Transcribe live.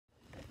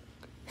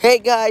Hey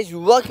guys,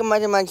 welcome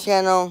back to my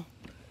channel.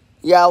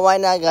 Yeah, why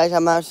not guys?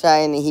 I'm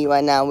outside in the heat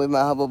right now with my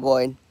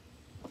hoverboard.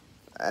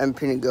 I'm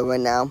pretty good right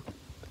now.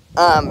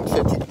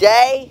 So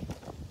today,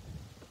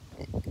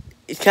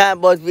 it's kind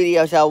of both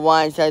videos I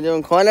want. So I'm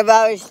doing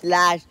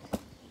coronavirus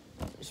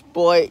 /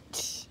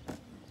 sports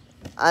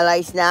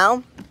highlights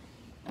now.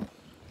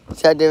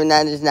 So I'm doing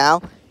that just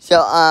now. So,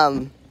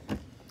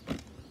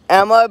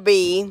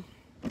 MLB,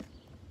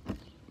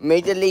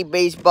 Major League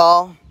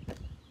Baseball,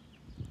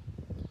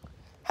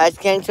 has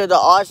canceled the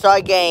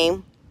All-Star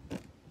game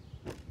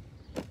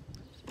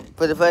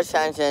for the first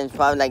time since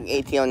probably like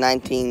 18 or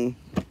 19,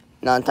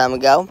 long time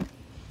ago.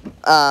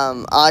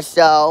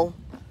 Also,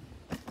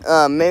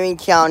 Marion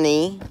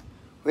County,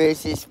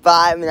 which is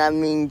 5, and that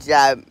means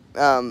that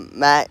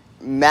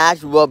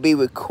masks will be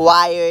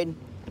required.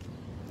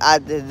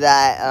 After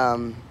that,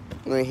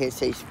 when it hits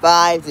stage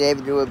 5, so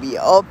everything will be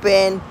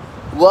open.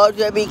 Roads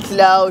will be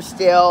closed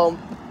still.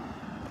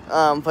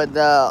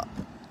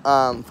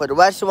 For the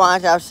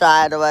restaurants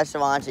outside, the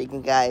restaurants you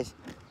guys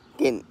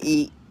can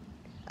eat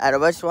at a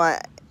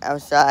restaurant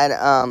outside.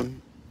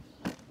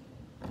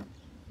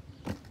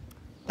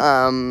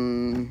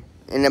 And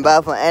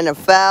about for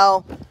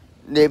NFL,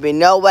 there'll be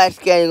no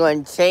Redskins.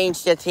 Going to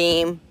change the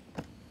team.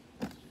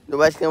 The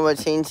Redskins will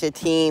change the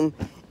team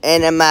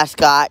and the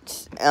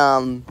mascots.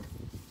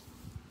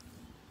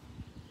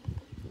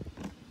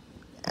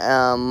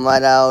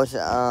 What else?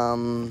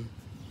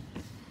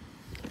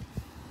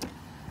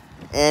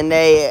 And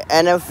the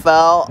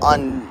NFL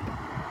on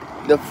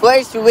the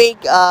first week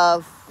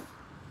of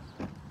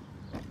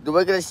the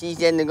regular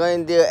season, they're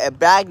going to do a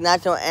Black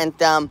national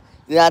anthem.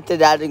 Then after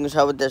that, they're going to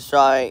start with the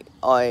Sorry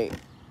or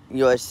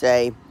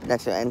USA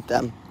national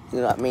anthem. You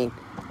know what I mean?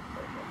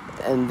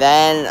 And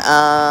then,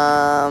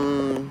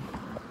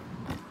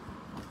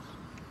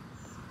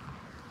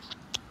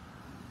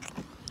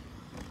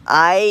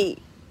 I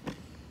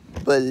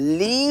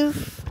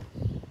believe,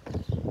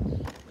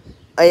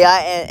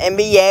 and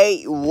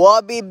NBA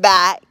will be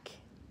back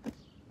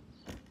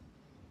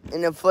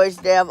in the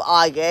first day of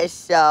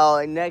August.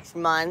 So next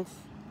month,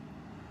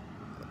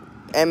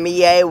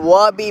 NBA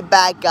will be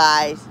back,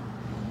 guys.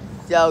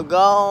 So go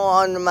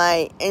on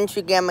my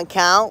Instagram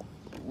account,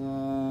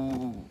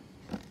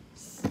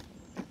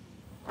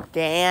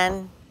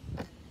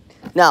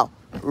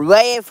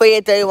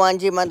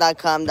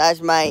 RayFoya31gmail.com.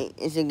 That's my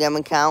Instagram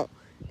account.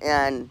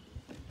 And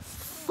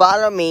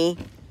follow me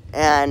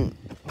and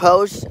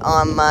post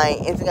on my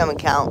Instagram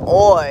account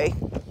or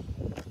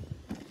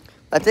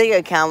my Twitter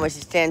account, which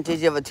is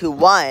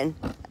Stan2021.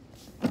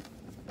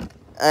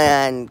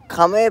 And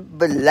comment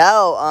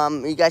below,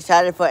 you guys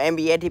excited for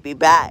NBA to be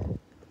back.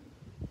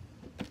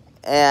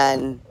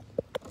 And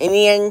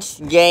Indians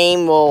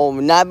game will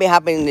not be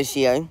happening this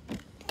year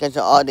because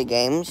of all the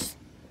games.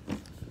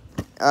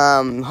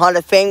 Hall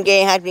of Fame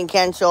game has been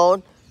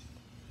canceled.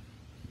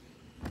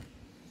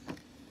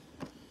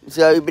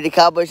 So it'll be the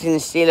Cowboys and the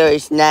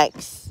Steelers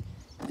next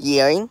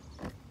year.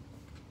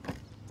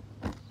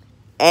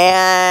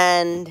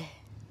 And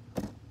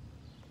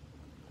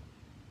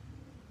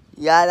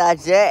yeah,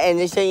 that's it. And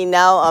just so you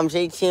know,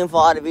 stay tuned for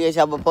all the videos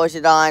I will post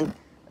it on.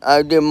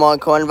 I'll do more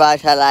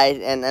coronavirus highlights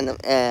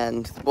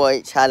and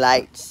sports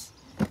highlights.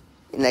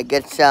 And I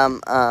get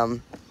some,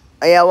 one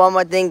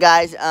more thing,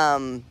 guys.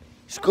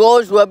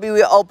 Schools will be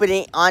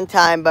reopening on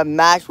time, but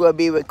masks will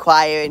be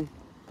required.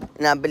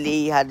 And I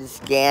believe you have to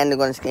scan. They're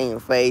going to scan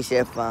your face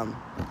if,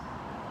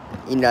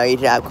 you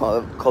have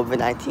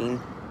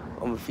COVID-19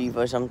 or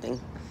fever or something.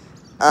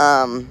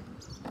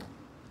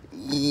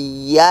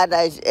 Yeah,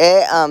 that's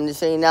it. Just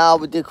so you know,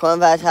 we do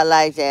coronavirus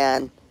highlights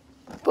and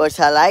sports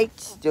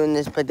highlights during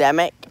this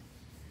pandemic.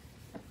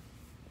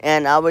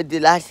 And I will do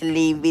lots of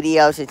leave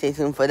videos, so stay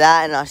tuned for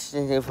that. And also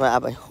stay tuned for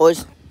our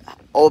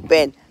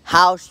open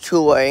house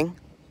touring.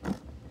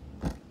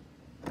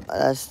 All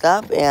that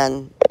stuff.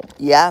 And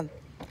yeah,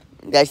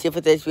 that's it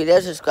for this video.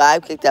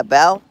 Subscribe, click that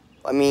bell.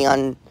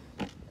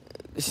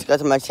 Subscribe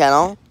to my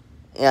channel.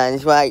 And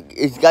if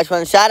you guys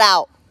want a shout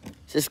out,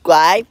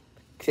 subscribe,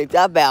 click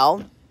that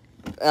bell.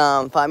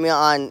 Follow me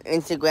on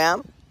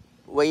Instagram,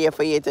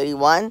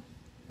 RayFoya31,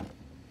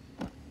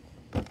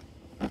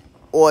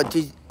 or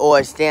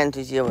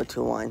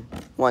Stan2021,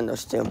 one of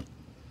those two.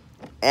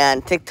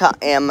 And TikTok,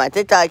 and my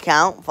TikTok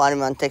account, follow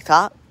me on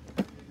TikTok,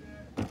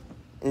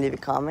 and leave a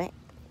comment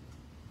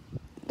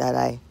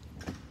that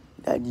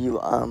you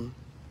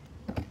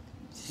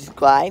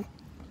subscribe,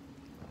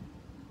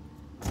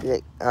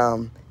 click,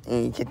 and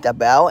you click that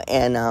bell,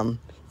 and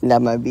you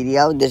have my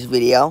videos,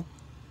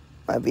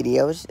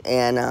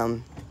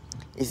 and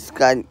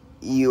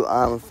you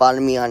follow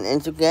me on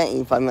Instagram, and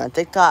you follow me on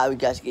TikTok. I would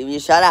just give you a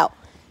shout out.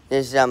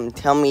 Just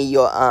tell me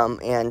your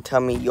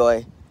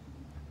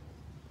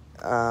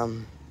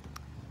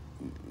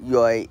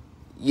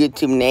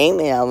YouTube name,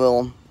 and I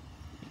will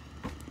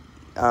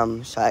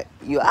shout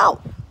you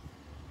out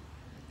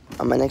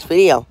on my next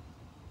video.